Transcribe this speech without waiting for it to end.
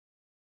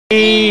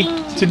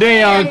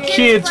Today on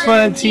Kids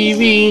Fun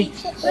TV,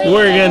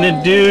 we're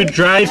gonna do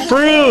dried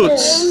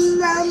fruits.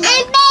 And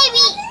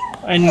baby.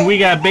 And we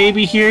got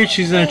baby here.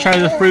 She's gonna try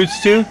the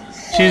fruits too.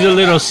 She's a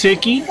little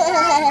sicky,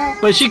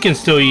 but she can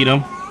still eat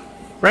them,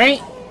 right?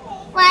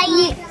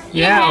 Why?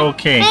 Yeah.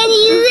 Okay.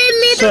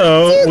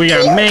 So we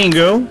got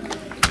mango,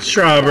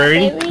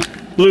 strawberry,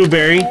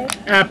 blueberry,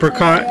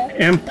 apricot,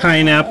 and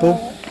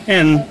pineapple,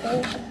 and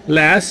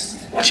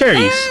last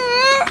cherries.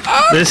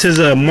 This is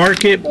a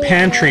Market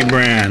Pantry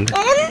brand.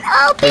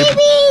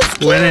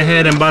 We went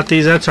ahead and bought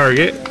these at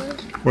Target.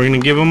 We're gonna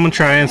give them a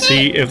try and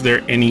see if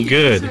they're any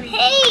good.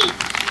 Hey,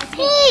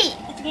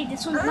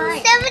 this one's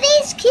mine.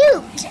 Somebody's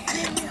cute.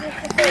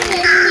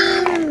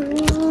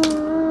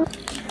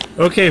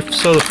 Okay,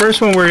 so the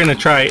first one we're gonna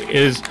try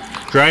is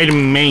dried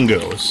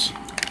mangoes.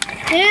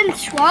 Then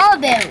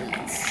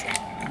strawberries.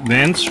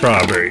 Then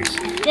strawberries.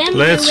 Then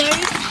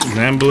blueberries.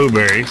 Then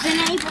blueberries. Then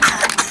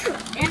apricot.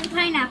 Then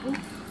pineapple.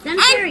 Then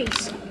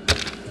cherries.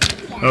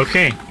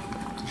 Okay.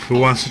 Who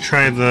wants to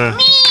try the...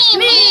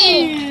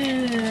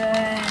 Me!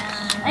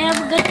 I have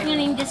a good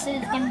feeling this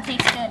is gonna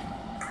taste good.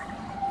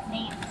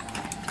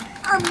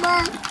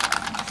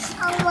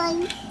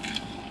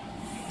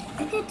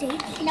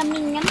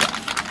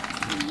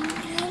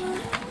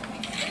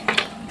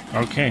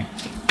 Okay.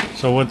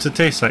 So what's it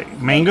taste like?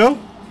 Mango?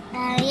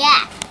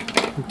 Yeah.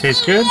 It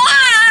tastes good?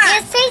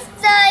 It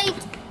tastes like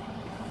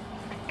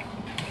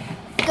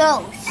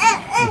ghost.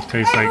 It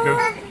tastes like good?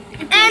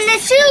 And the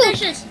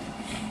soup.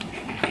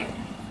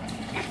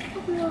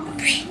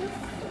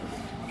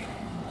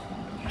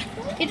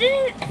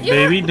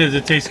 Baby, does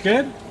it taste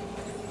good?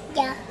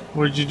 Yeah.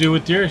 What did you do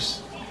with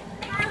yours?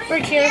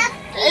 Right here.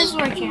 It's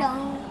right here.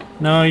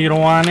 No, you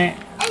don't want it?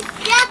 It's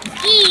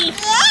yucky.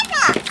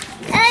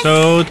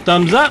 So,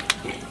 thumbs up?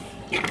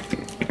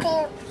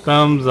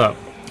 Thumbs up.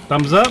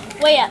 Thumbs up?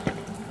 Way up.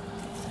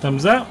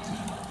 Thumbs up?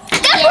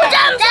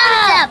 Thumbs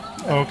up.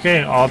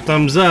 Okay, all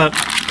thumbs up.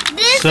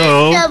 This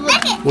So, is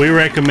the we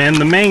recommend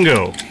the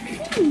mango.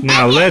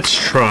 Now let's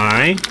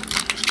try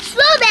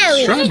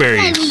strawberries.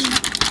 strawberries.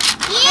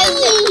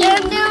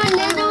 And they're a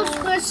little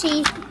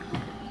squishy.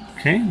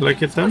 Okay,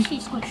 look at them.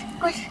 Squish.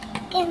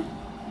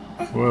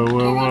 Whoa,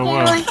 whoa, whoa,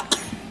 whoa.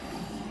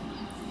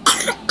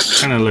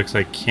 Kind of looks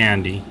like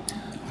candy.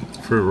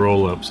 Fruit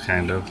roll-ups,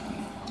 kind of.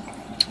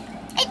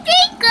 It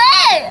tastes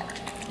good.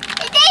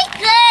 It tastes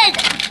good.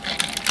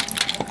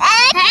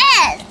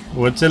 Head.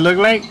 What's it look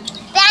like?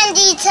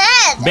 Bandy's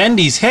head.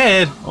 Bendy's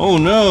head. Oh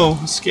no,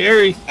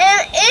 scary.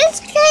 And it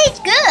tastes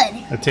good.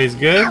 It tastes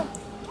good?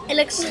 It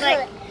looks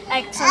like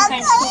some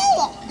kind of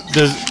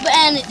food.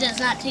 And it does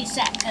not taste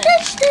that good.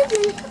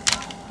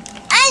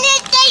 And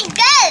it tastes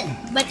good.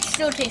 But it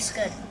still tastes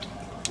good.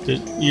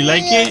 You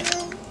like it?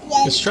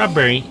 The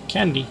strawberry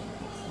candy.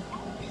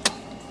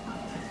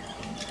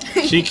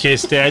 She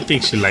kissed it. I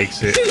think she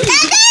likes it.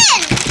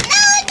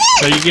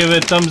 So you give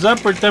it a thumbs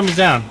up or thumbs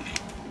down?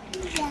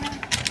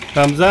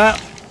 Thumbs up.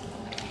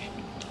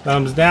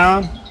 Thumbs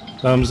down.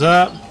 Thumbs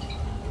up.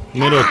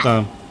 Middle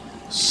thumb.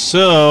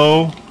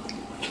 So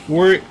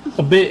we're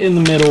a bit in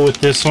the middle with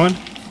this one.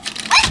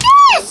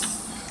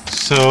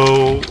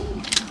 So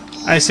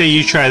I say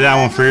you try that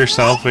one for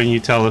yourself and you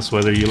tell us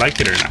whether you like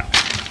it or not.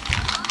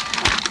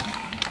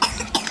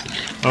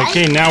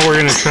 Okay, now we're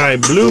gonna try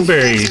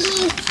blueberries.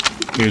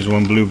 Here's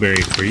one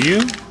blueberry for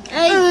you.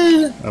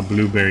 A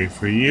blueberry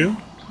for you.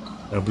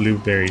 A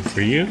blueberry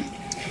for you.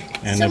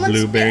 And a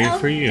blueberry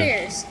for you.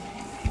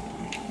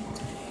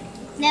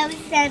 Now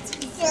that's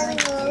I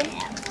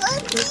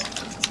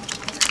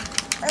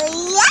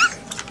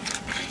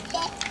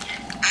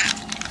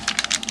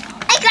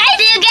tried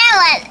to get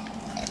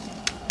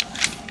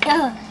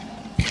one.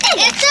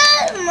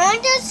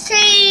 It's a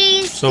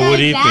taste. So what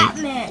do you think?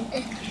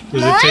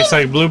 Does it taste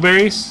like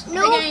blueberries?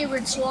 No. I can't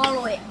even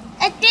swallow it.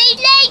 It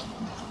tastes like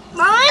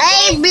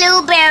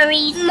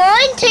blueberries.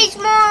 Mine tastes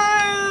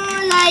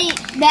more like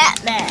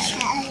Batman.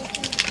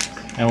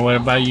 And what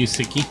about you,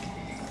 Siki?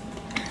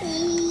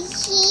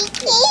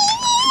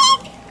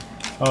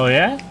 Oh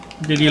yeah?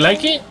 Did you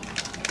like it?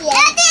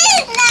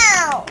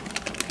 No.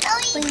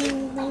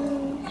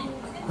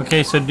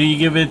 Okay, so do you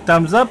give it a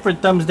thumbs up or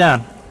thumbs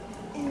down?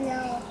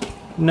 No.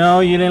 No,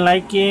 you didn't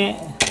like it?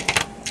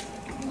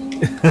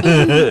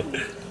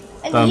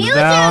 Thumbs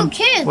down.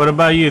 What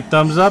about you?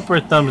 Thumbs up or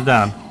thumbs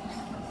down?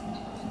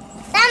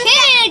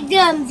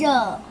 Thumbs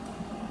up.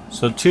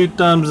 So 2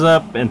 thumbs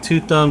up and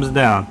 2 thumbs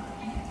down.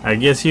 I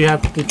guess you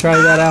have to try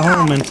that at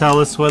home and tell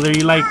us whether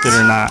you liked it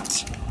or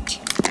not.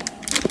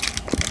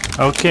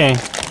 Okay.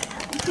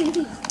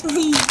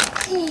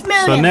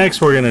 So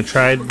next we're going to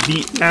try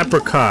the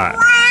apricot.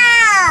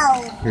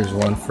 Wow. Here's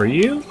one for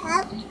you.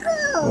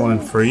 One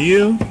for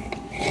you.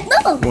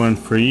 One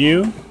for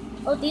you.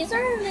 Oh, these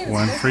are little.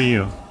 One for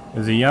you.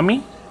 Is it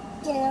yummy?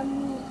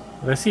 Yummy.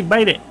 Let's see,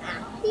 bite it.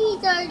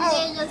 These are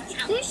little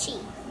squishy.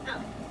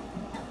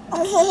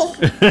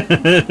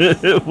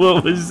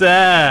 What was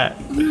that?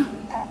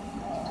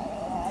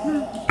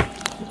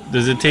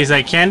 Does it taste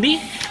like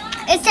candy?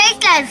 It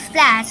tastes like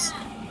flash.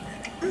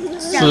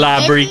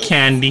 Slobbery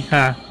candy,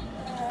 huh?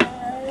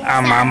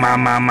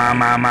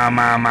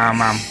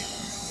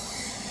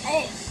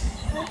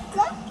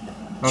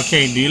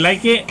 Okay, do you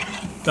like it?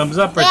 Thumbs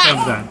up or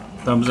thumbs down?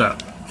 Thumbs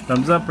up.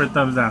 Thumbs up or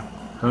thumbs down?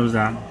 Thumbs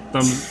down.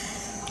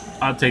 Thumbs.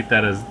 I'll take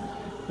that as.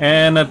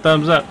 And a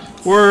thumbs up.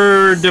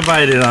 We're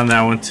divided on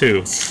that one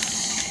too.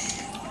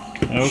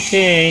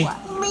 Okay.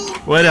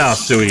 What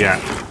else do we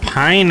got?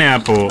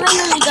 Pineapple.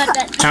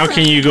 How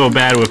can you go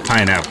bad with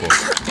pineapple?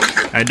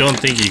 I don't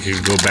think you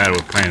could go bad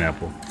with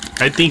pineapple.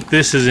 I think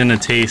this is gonna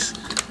taste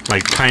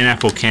like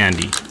pineapple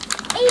candy.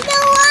 I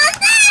don't want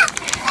that.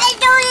 I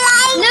don't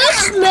like. No,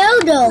 smell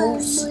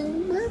those.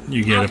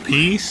 You get a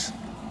piece.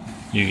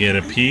 You get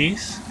a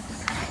piece.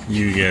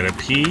 You get a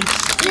piece.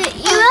 You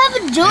have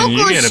a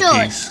Joker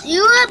shot.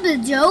 You have a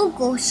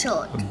Joker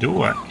shot. Do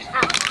what?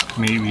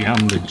 Maybe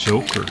I'm the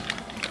Joker.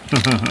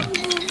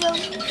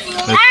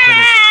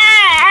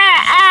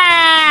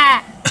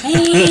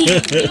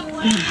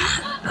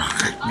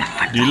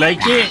 Do you like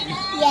it?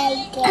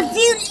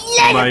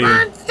 How about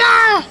you?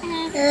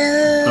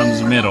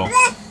 Thumbs middle.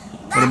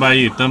 What about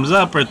you? Thumbs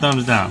up or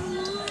thumbs down?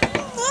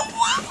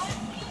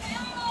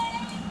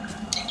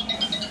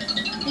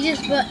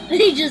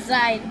 He just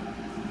died.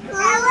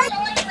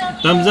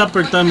 Thumbs up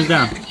or thumbs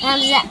down?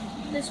 Thumbs up.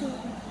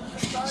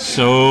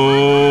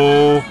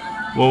 So,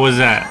 what was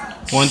that?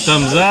 One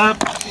thumbs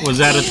up? Was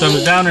that a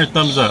thumbs down or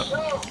thumbs up?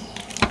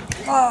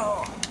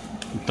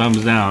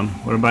 Thumbs down.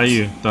 What about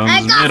you?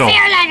 Thumbs middle.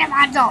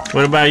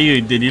 What about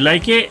you? Did you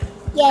like it?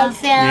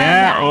 Yes.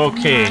 Yeah?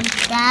 Okay.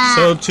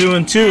 So 2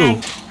 and 2.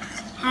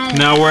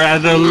 Now we're at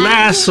the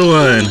last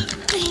one.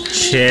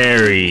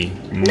 Cherry.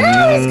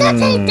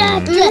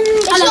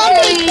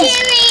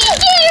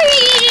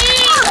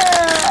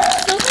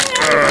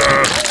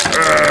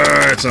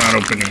 It's not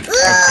opening.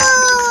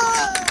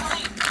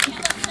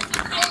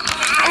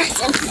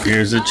 Okay.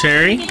 Here's a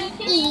cherry.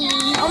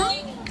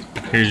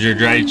 Here's your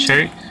dried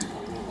cherry.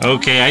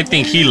 Okay, I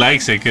think he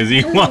likes it because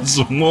he wants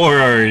some more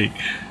already.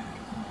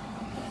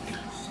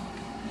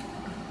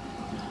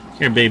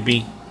 Here,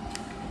 baby.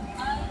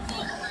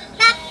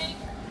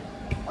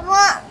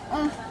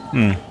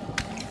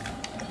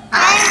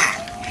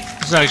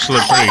 It's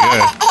actually pretty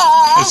good.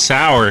 It's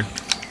sour.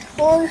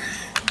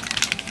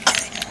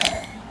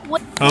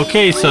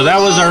 Okay, so that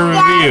was our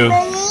review.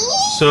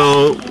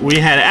 So we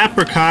had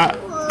apricot,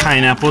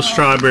 pineapple,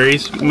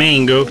 strawberries,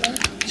 mango,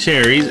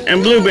 cherries,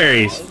 and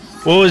blueberries.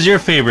 What was your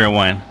favorite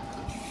one?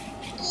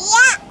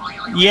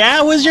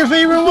 Yeah, was your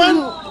favorite one?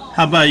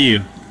 How about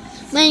you?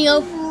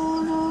 Mango.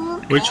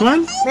 Which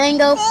one?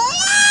 Mango.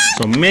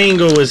 So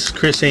mango was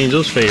Chris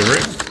Angel's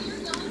favorite.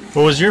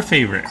 What was your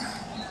favorite?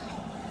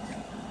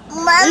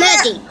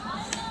 Nothing.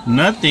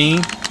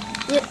 Nothing?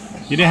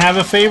 You didn't have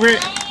a favorite?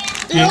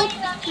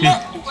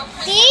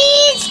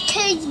 These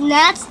taste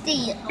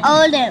nasty.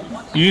 All of them.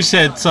 You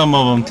said some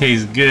of them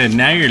taste good.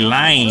 Now you're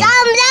lying. Some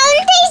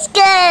don't taste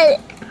good.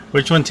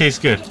 Which one tastes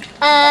good?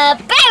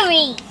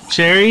 Berry.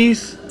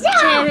 Cherries?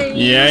 Cherries.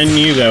 Yeah, I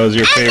knew that was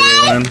your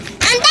favorite one. And that's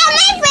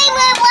my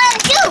favorite one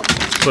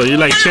too. So you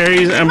like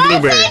cherries and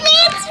blueberries? My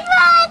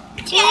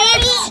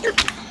favorite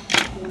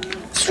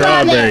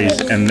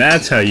Strawberries. And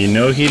that's how you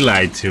know he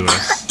lied to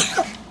us.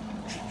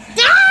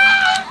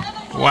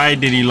 Why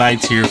did he lie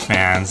to your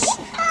fans?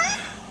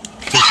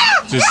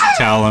 Just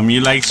tell them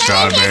you like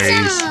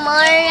strawberries.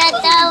 More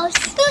of those.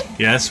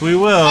 Yes, we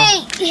will.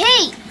 Hey,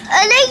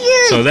 I like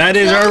you. So that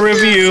is our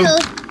review.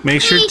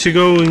 Make sure to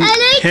go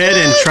ahead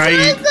and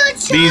try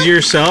these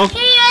yourself.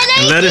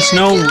 And let us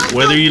know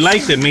whether you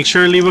liked it. Make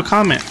sure to leave a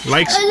comment.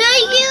 Like and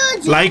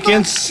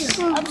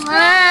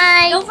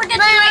Don't forget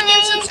to